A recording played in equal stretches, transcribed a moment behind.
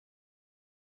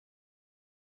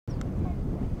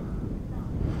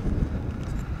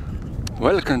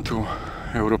Welcome to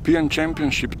European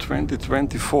Championship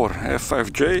 2024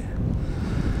 F5J.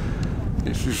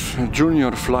 This is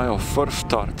junior fly-off first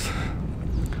start.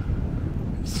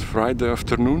 It's Friday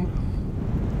afternoon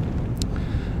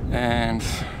and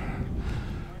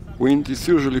wind is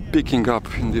usually picking up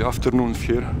in the afternoons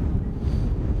here.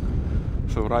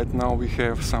 So right now we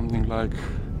have something like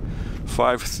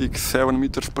 5, 6, 7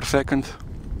 meters per second.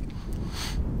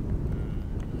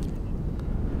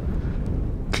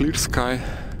 Clear sky,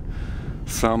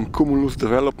 some cumulus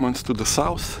developments to the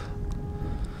south,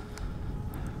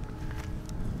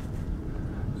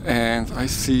 and I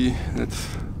see that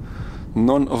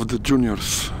none of the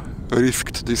juniors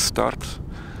risked this start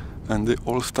and they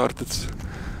all started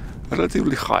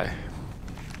relatively high.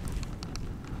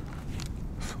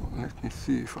 So let me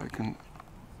see if I can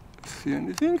see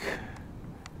anything.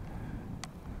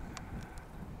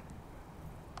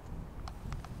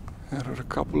 There are a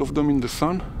couple of them in the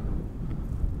sun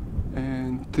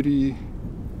and 3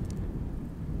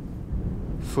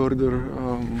 further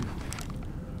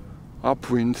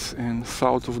upwinds and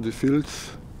south of the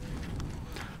fields.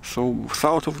 So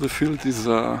south of the field is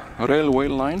a railway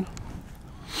line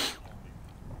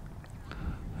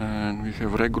and we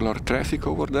have regular traffic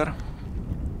over there,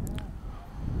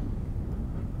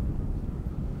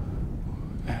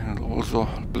 and also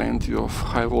plenty of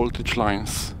high voltage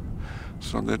lines.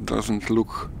 So that doesn't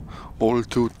look all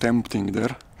too tempting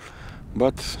there.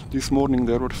 But this morning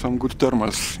there were some good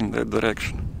thermals in that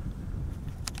direction.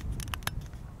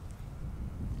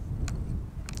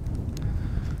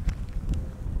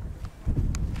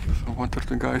 So what are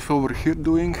the guys over here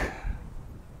doing?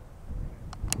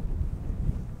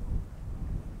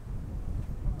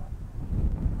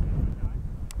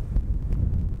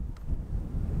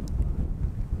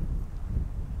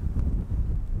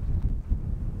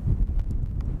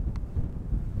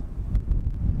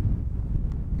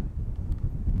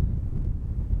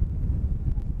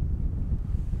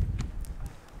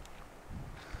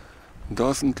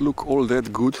 Doesn't look all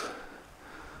that good,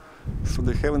 so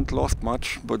they haven't lost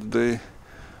much, but they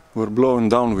were blowing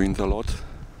downwind a lot.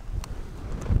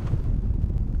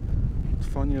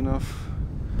 Funny enough,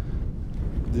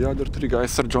 the other 3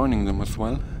 guys are joining them as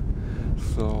well,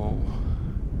 so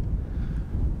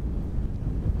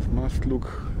it must look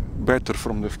better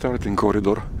from the starting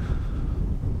corridor.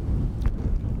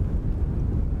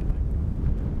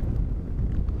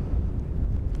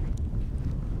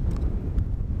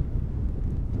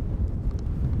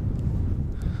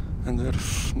 And they're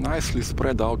nicely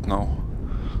spread out now.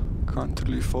 Can't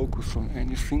really focus on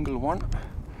any single one,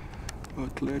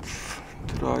 but let's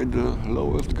try the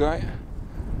lowest guy,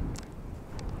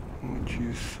 which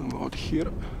is about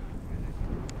here.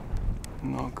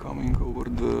 Now coming over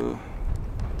the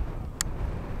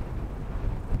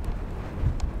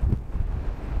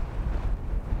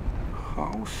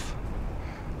house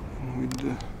and with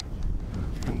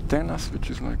the antennas, which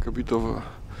is like a bit of a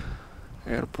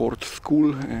airport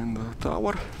school and a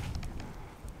tower.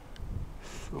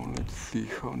 So let's see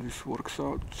how this works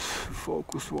out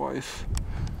focus wise.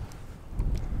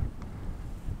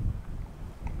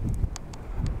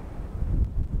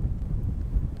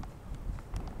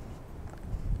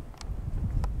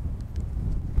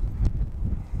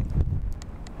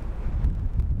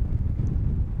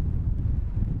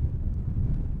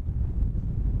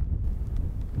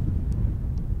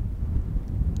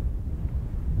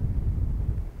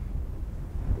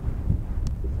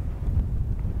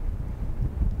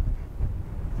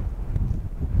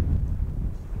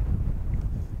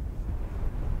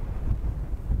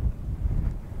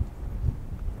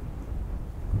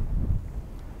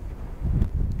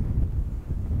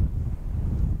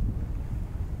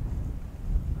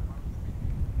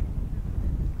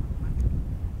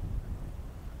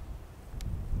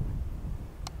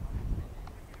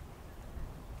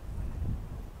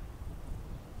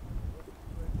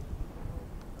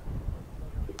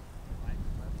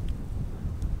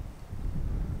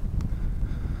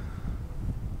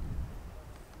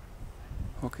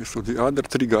 Okay, so the other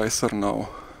 3 guys are now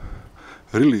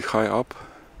really high up,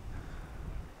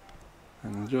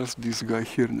 and just this guy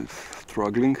here that's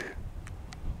struggling,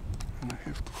 and I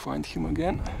have to find him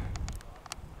again.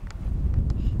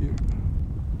 Here.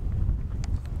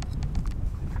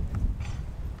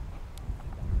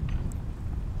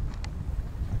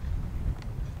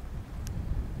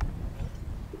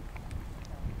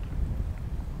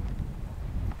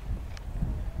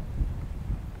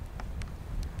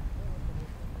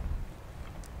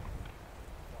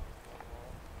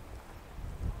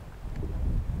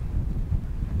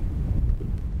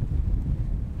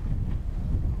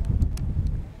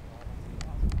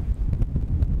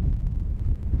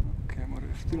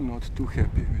 still not too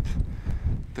happy with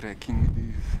tracking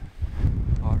these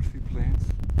RC planes.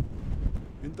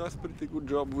 It does pretty good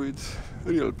job with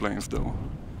real planes though.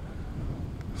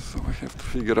 So I have to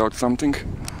figure out something.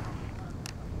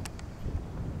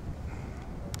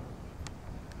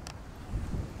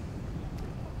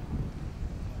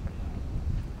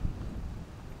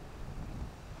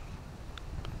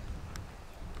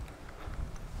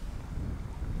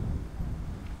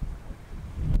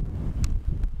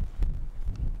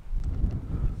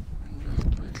 And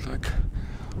just do it like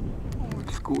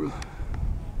old school.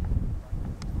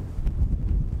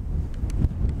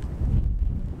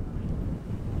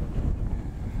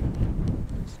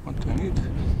 What I need.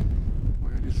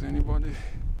 Where is anybody?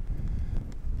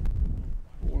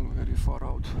 All very far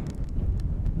out.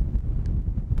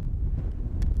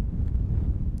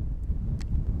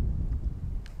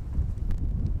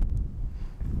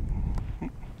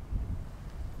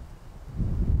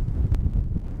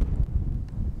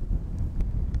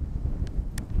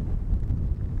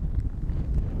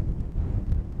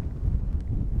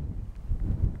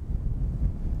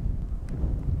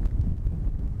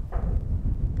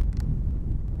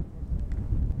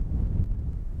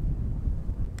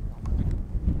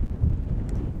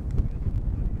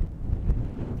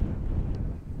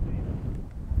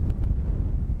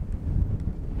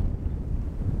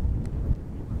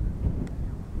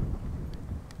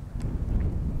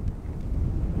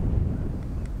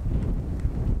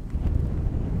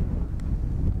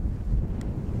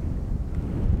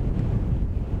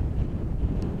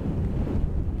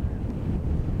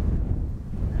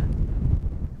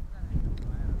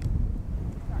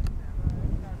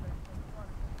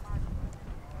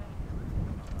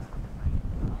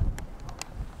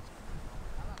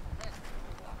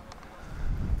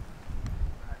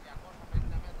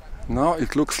 Now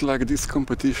it looks like this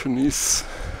competition is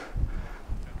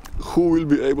who will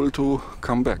be able to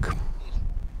come back.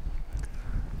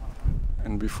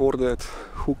 And before that,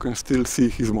 who can still see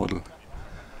his model.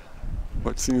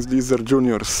 But since these are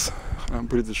juniors, I'm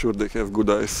pretty sure they have good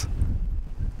eyes.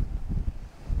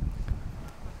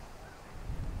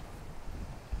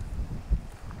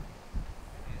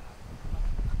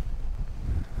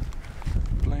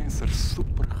 Planes are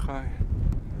super high.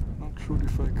 Not sure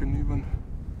if I can even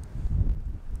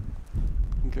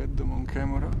get them on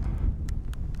camera.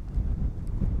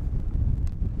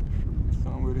 Should be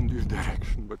somewhere in this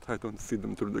direction, but I don't see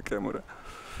them through the camera.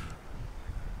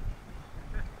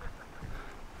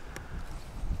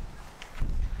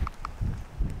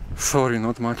 Sorry,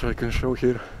 not much I can show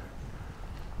here.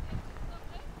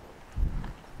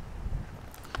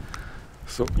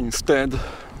 So instead,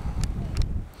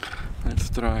 let's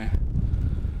try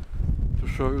to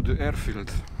show you the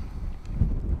airfield.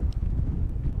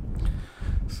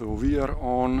 So we are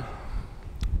on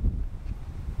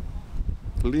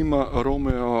Lima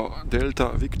Romeo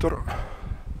Delta Victor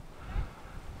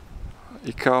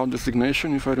ICAO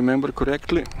designation, if I remember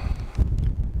correctly.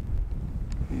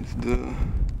 It's the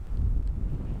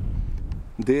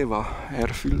Deva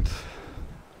airfield,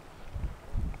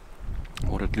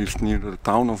 or at least near the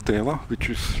town of Deva, which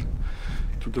is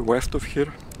to the west of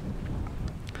here.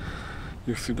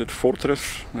 You see that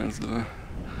fortress, that's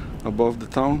above the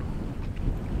town.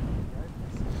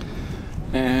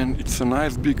 And it's a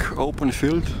nice big open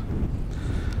field,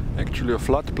 actually a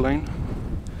flat plain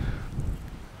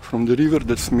from the river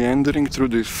that's meandering through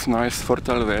this nice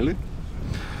fertile valley.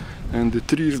 And the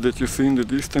trees that you see in the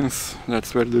distance,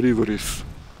 that's where the river is.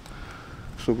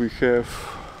 So we have,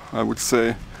 I would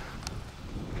say,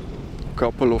 a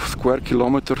couple of square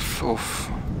kilometers of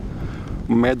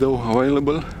meadow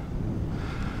available,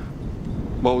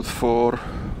 both for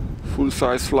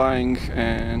full-size flying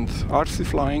and RC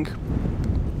flying.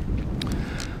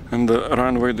 And the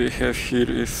runway they have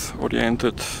here is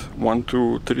oriented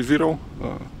 1230,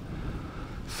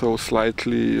 so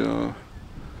slightly,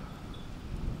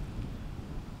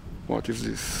 what is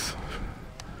this,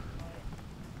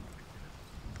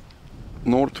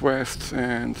 northwest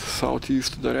and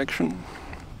southeast direction.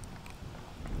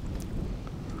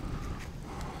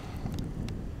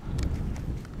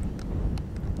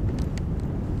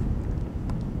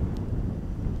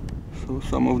 So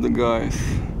some of the guys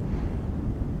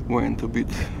went a bit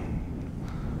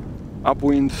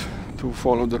upwind to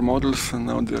follow their models, and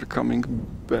now they're coming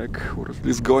back, or at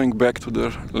least going back to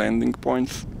their landing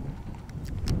points.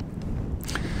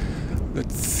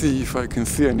 Let's see if I can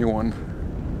see anyone.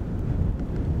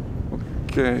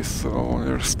 Okay, so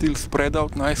they're still spread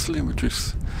out nicely, which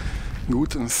is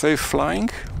good and safe flying.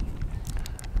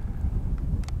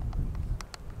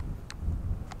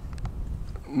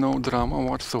 No drama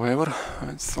whatsoever.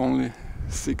 It's only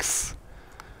 6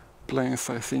 planes,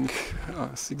 I think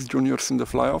 6 juniors in the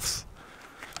Flyoffs.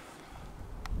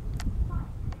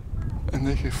 And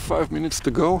they have 5 minutes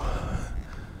to go,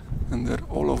 and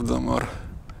all of them are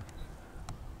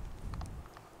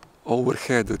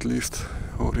overhead at least,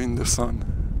 or in the sun.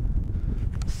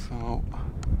 So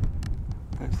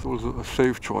that's also a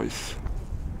safe choice.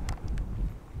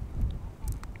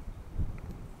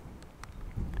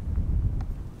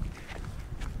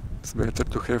 It's better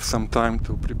to have some time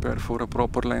to prepare for a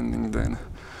proper landing than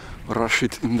rush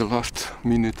it in the last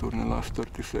minute or in the last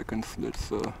 30 seconds.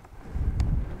 That's a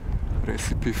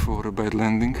recipe for a bad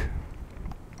landing.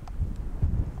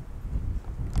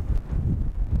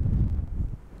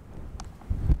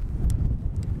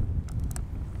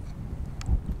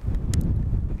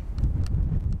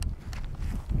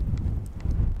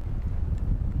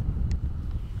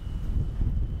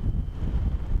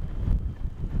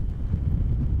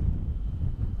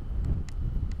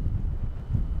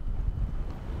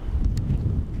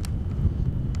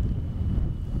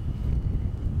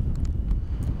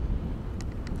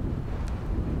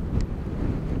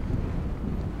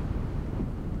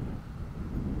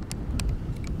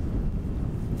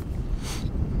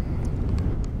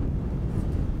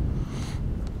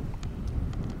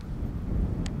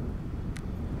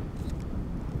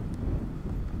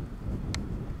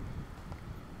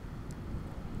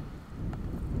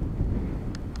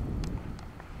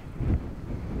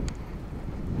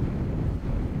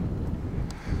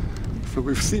 So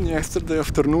we've seen yesterday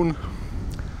afternoon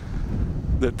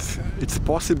that it's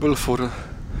possible for a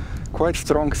quite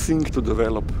strong sink to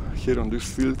develop here on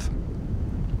this field.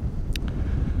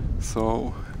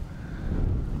 So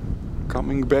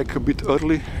coming back a bit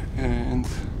early and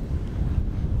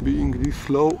being this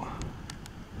slow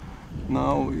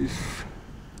now is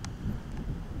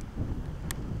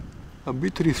a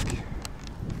bit risky.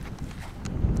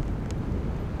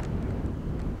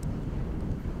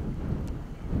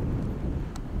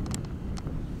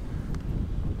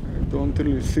 Don't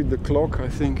really see the clock. I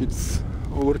think it's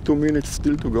over 2 minutes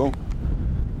still to go,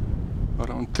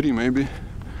 around 3 maybe.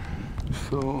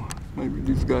 So maybe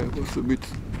this guy was a bit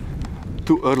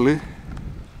too early.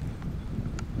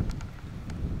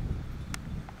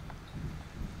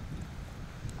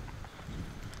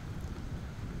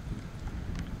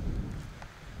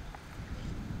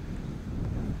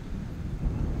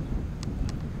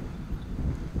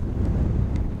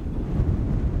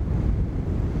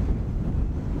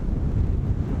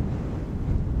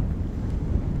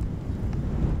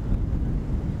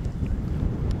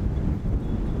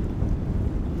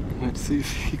 Let's see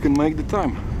if he can make the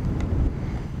time.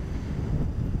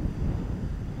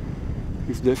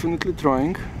 He's definitely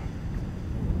trying.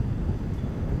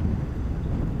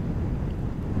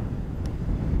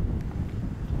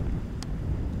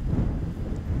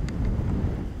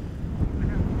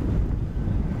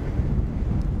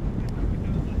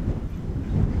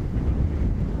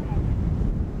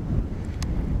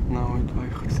 Now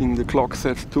I think the clock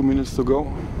says 2 minutes to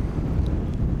go.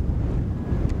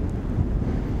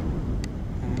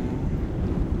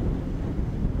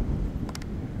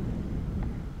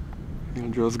 He'll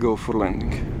just go for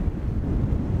landing.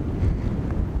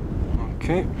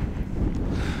 Okay,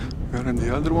 where are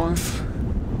the other ones?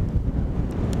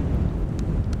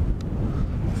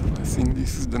 So I think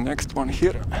this is the next one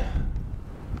here.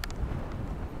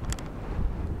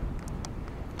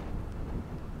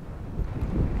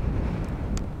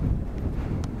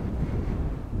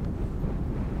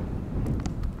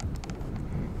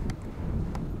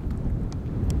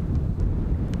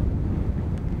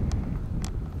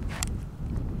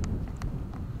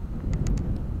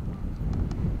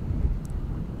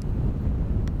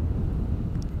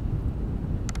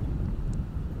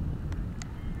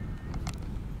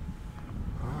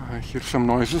 I hear some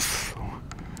noises, so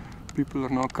people are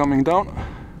now coming down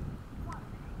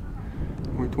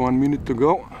with 1 minute to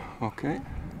go. Okay,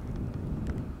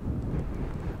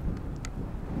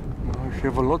 now I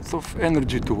have a lot of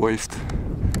energy to waste,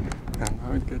 and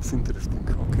now it gets interesting.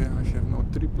 Okay, I have now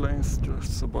 3 planes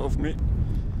just above me.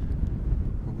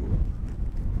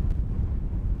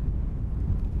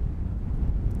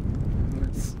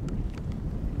 Let's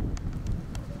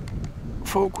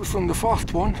focus on the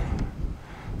fast one.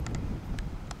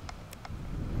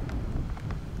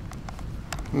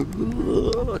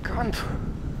 I can't.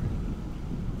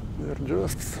 They're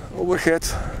just overhead.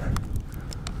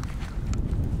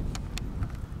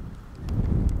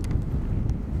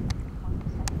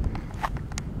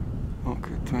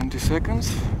 Okay, 20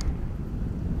 seconds.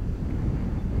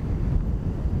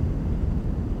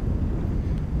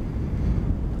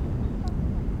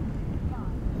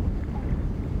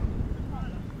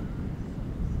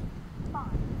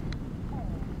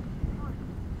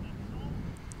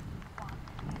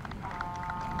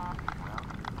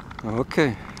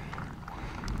 Okay,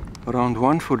 round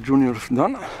 1 for juniors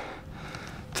done.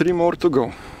 3 more to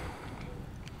go.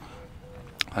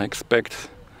 I expect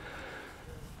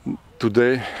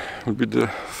today will be the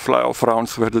fly-off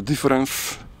rounds where the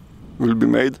difference will be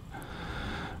made,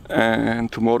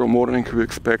 and tomorrow morning we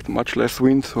expect much less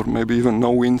wind or maybe even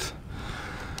no wind,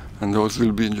 and those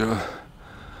will be the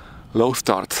low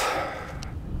start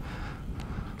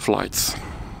flights.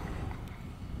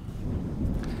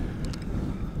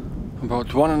 About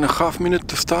 1.5 minutes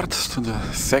to start to the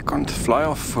second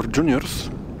fly-off for juniors.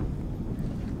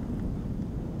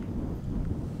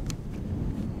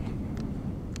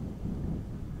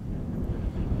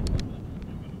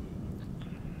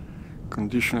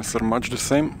 Conditions are much the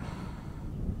same.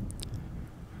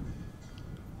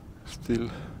 Still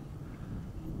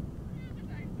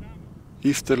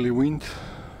easterly wind,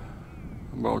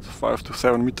 about 5 to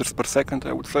 7 meters per second,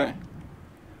 I would say.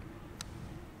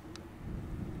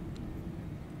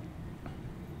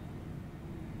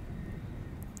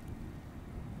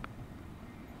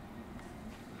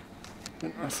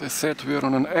 And as I said, we are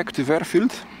on an active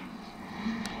airfield.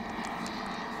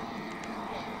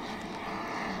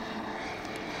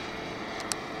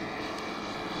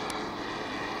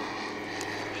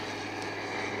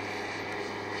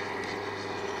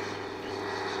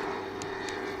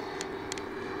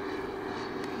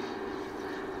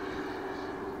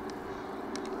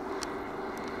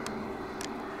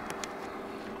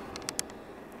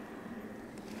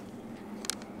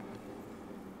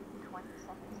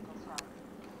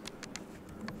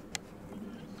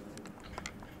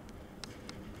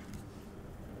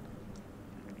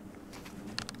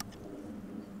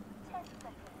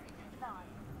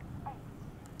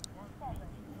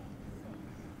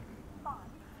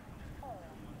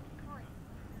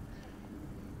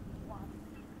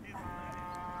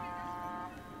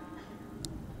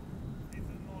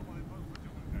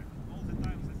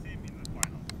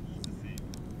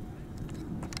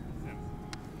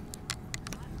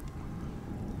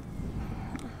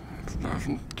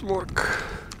 Doesn't work.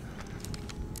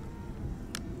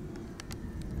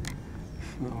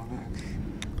 So let's...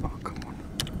 Oh, come on.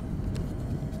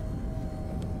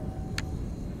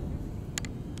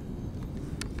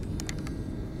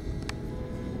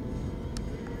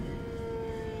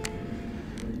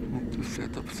 Need to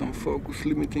set up some focus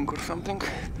limiting or something.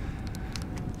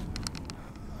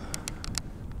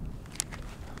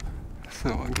 So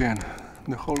again,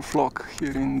 the whole flock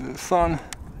here in the sun.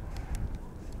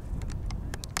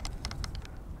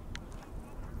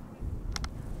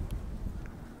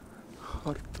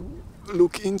 Hard to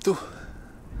look into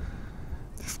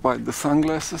despite the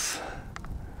sunglasses.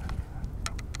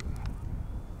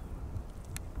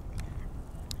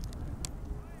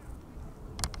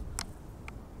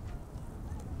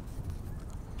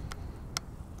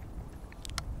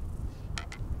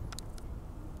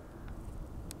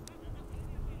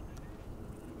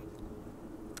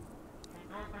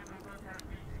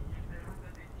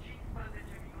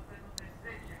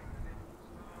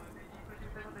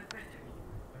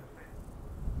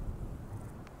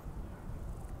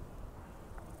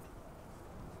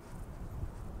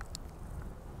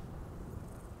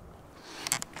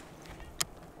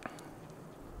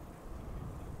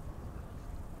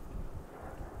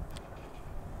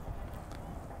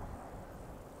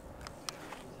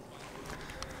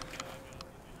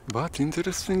 But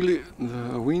interestingly,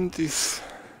 the wind is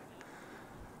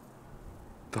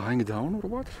dying down or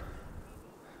what?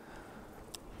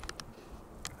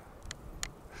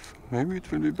 So maybe it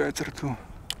will be better to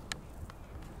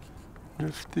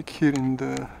just stick here in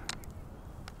the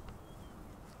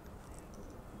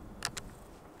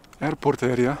airport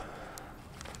area.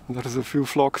 There's a few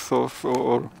flocks of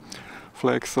or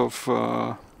flakes of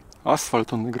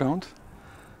asphalt on the ground.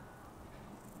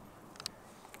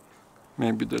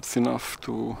 Maybe that's enough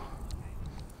to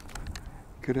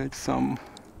create some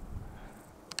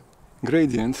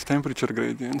gradient, temperature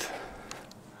gradient.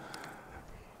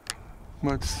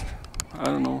 But I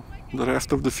don't know, the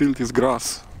rest of the field is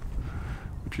grass,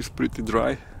 which is pretty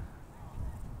dry.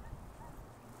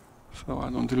 So I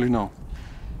don't really know.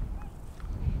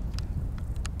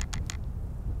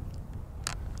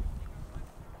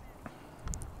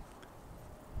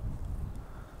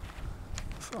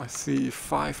 I see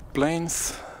 5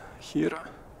 planes here,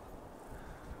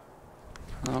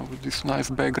 with this nice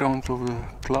background of a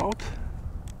cloud.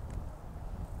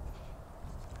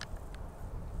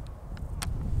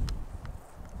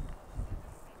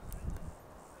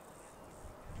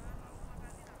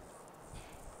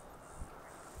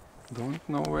 Don't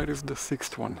know where is the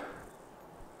 6th one.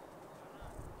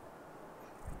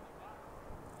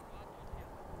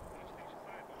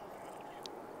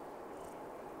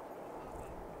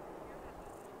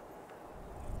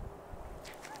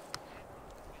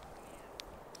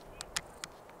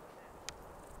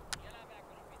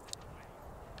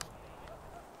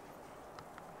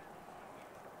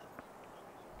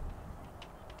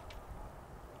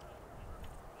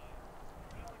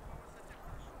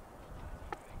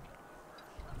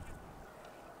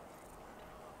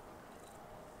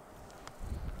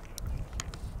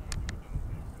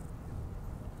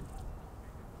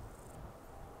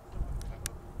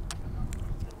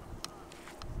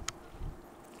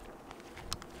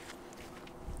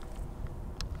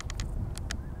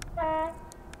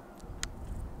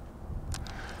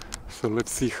 So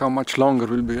let's see how much longer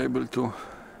we'll be able to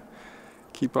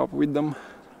keep up with them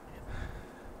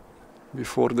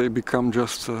before they become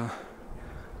just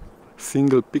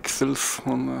single pixels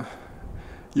on a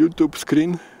YouTube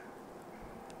screen.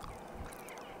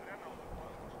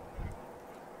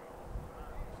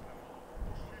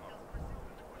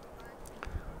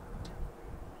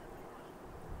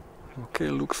 Okay,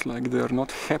 looks like they are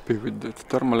not happy with that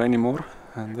thermal anymore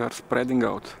and they are spreading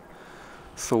out.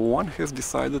 So one has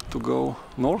decided to go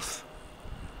north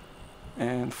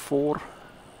and 4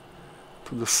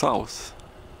 to the south.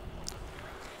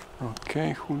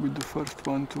 Okay, who will be the first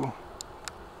one to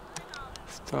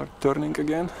start turning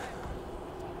again?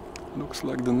 Looks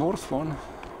like the north one,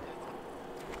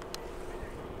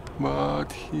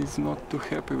 but he's not too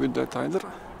happy with that either.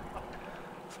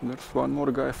 So there's one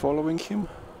more guy following him.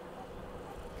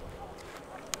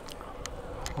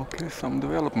 Okay, some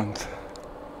development.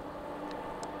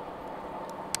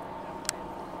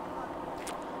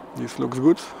 This looks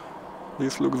good.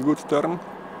 This looks good turn. Okay.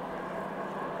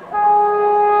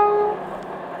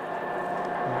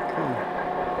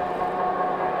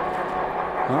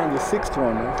 Ah, the sixth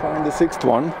one. I found the sixth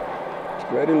one.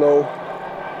 Very low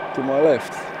to my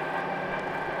left.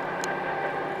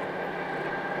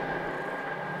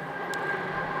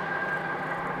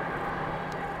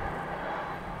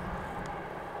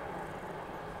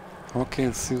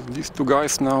 Okay, so these two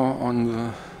guys now on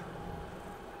the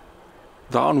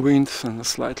downwind and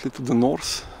slightly to the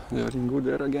north. They are in good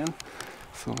air again.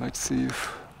 So let's see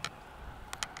if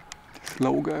this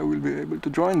low guy will be able to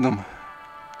join them.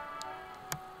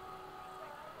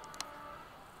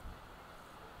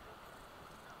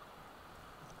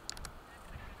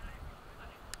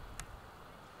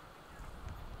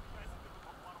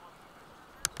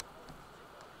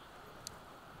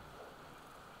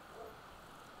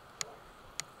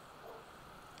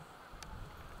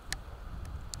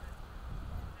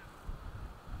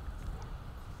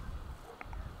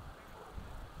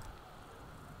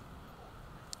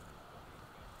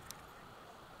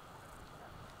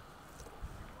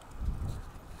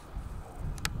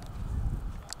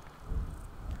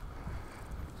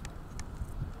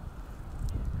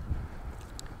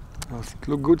 Doesn't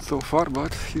look good so far,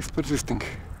 but he's persisting.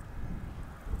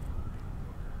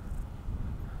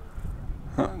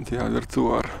 The other two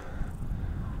are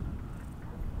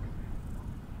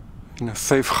in a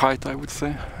safe height, I would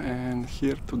say, and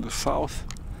here to the south,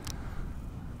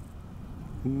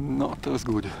 not as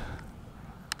good.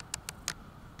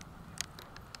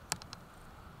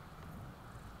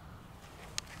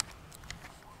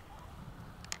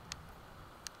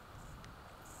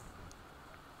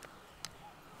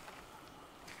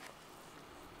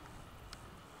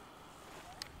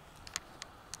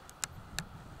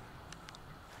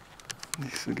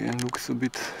 This again looks a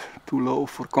bit too low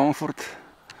for comfort,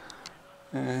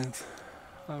 and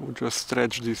I would just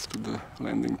stretch this to the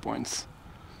landing points.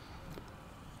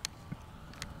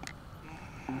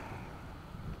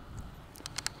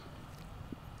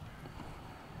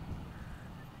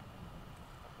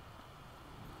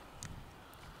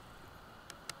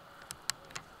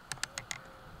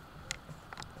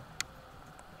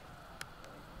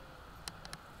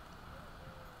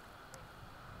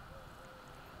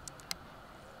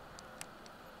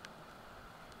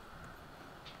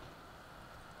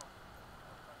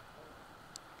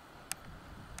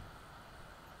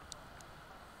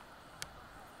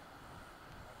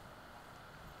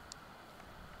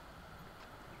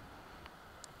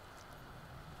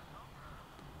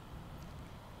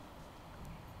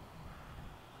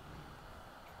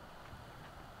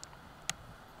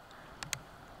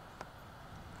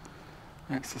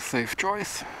 It's a safe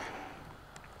choice.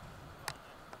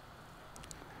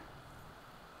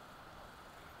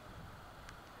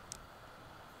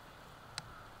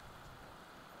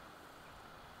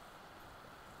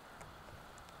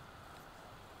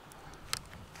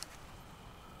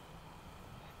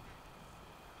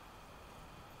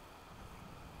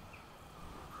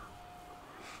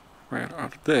 Where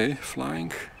are they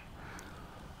flying?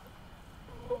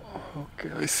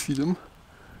 Okay, I see them.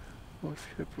 What's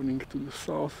happening to the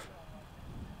south?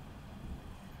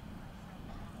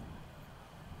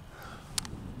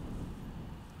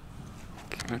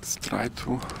 Okay, let's try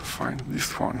to find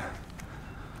this one.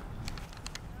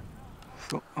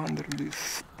 So under this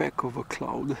speck of a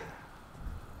cloud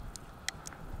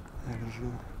there's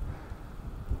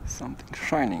something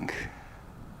shining.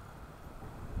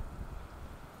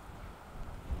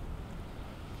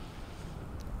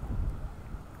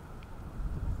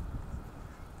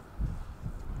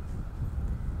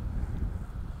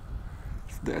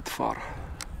 That far.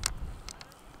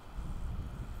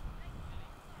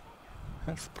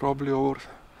 That's probably over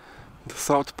the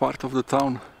south part of the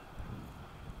town.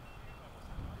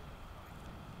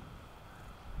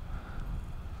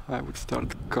 I would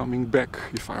start coming back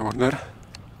if I were there.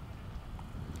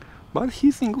 But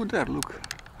he's in good air, look.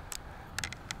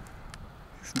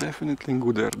 He's definitely in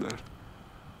good air there.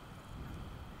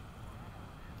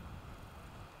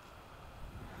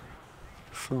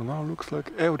 So now looks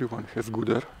like everyone has good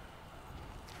air.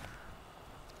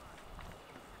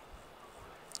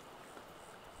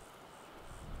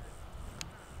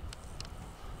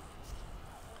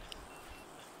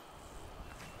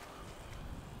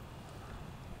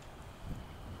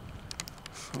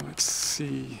 So let's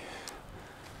see.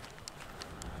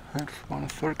 There's one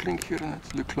circling here, and it's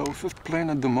the closest plane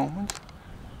at the moment.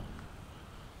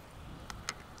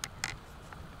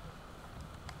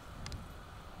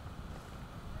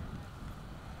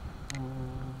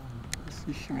 I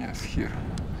see him, yes, here.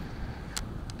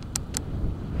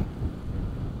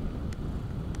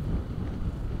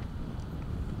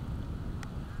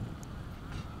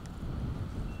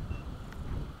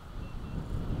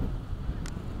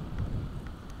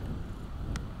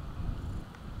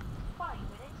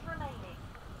 Remaining.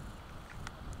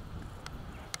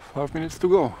 5 minutes to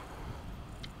go.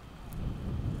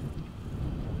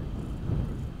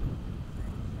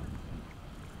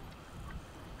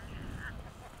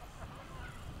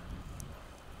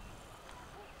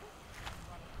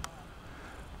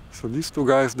 So these two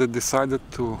guys that decided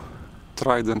to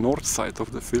try the north side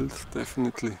of the field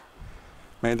definitely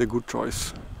made a good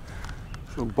choice.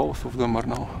 So both of them are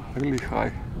now really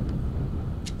high.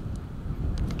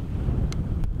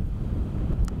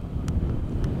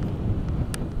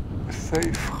 A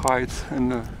safe height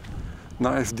and a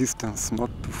nice distance,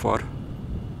 not too far.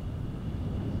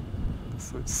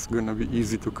 So it's gonna be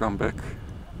easy to come back.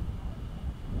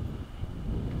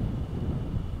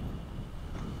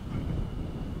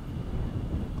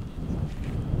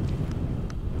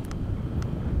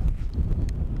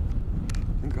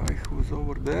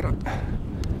 Over there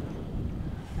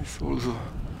is also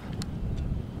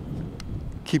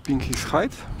keeping his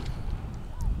height.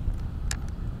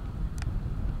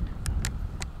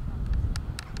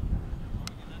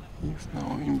 He's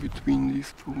now in between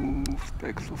these two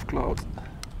specks of clouds.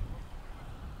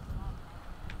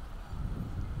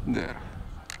 There.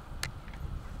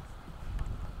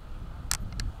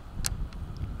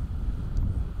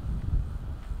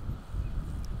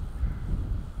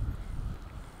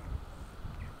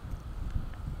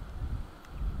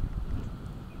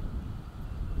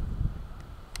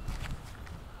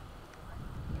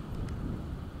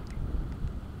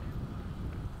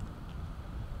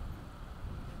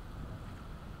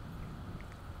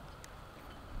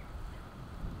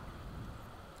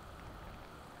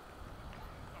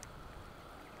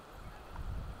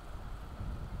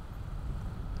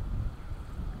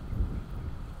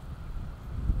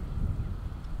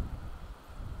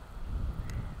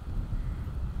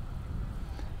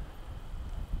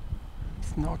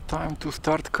 It's now time to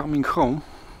start coming home.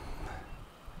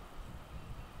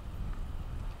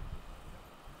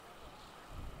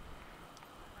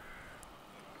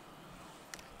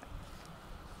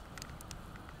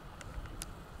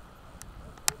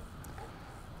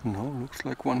 No, looks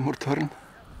like one more turn.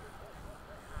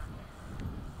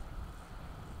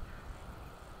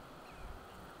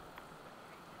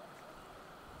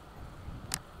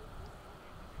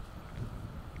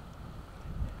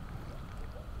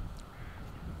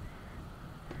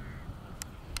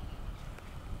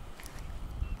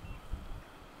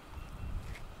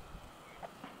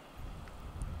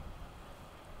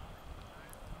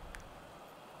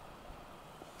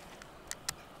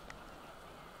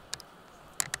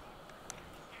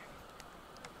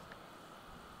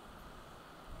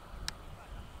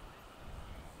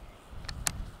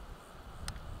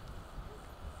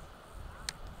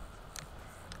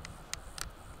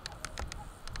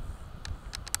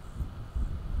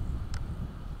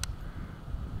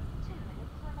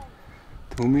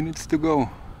 Two minutes to go.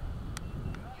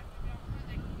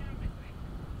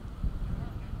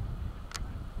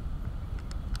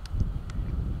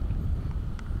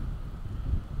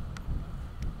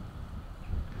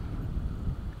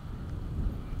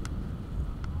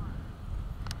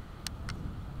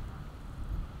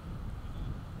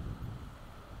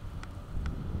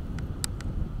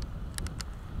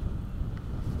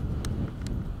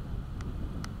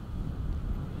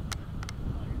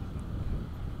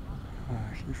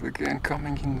 He's again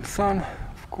coming in the sun,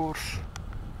 of course.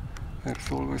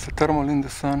 There's always a thermal in the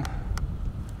sun.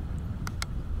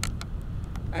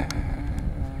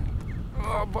 And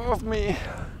above me,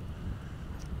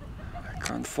 I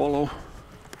can't follow.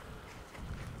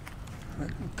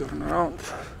 Let me turn around.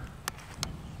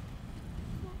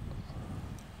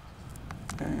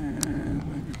 And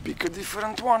maybe pick a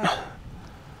different one.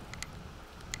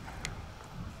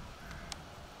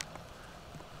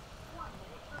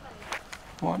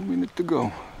 1 minute to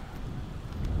go.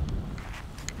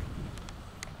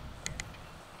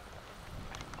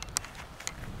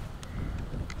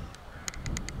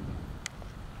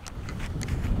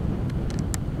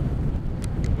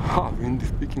 Wind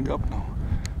is picking up now.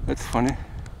 That's funny.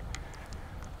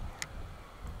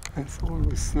 It's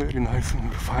always very nice on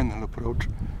the final approach.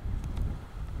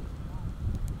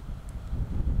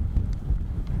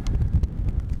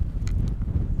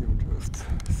 You just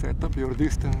set up your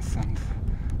distance and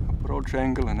approach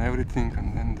angle and everything,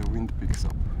 and then the wind picks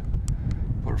up.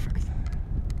 Perfect.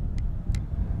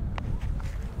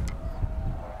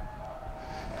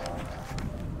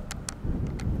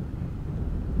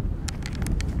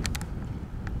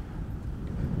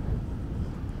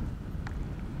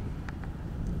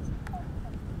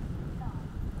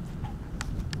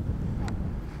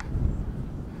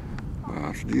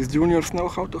 These juniors know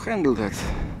how to handle that.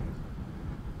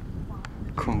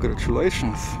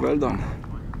 Congratulations, well done.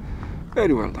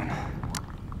 Very well done.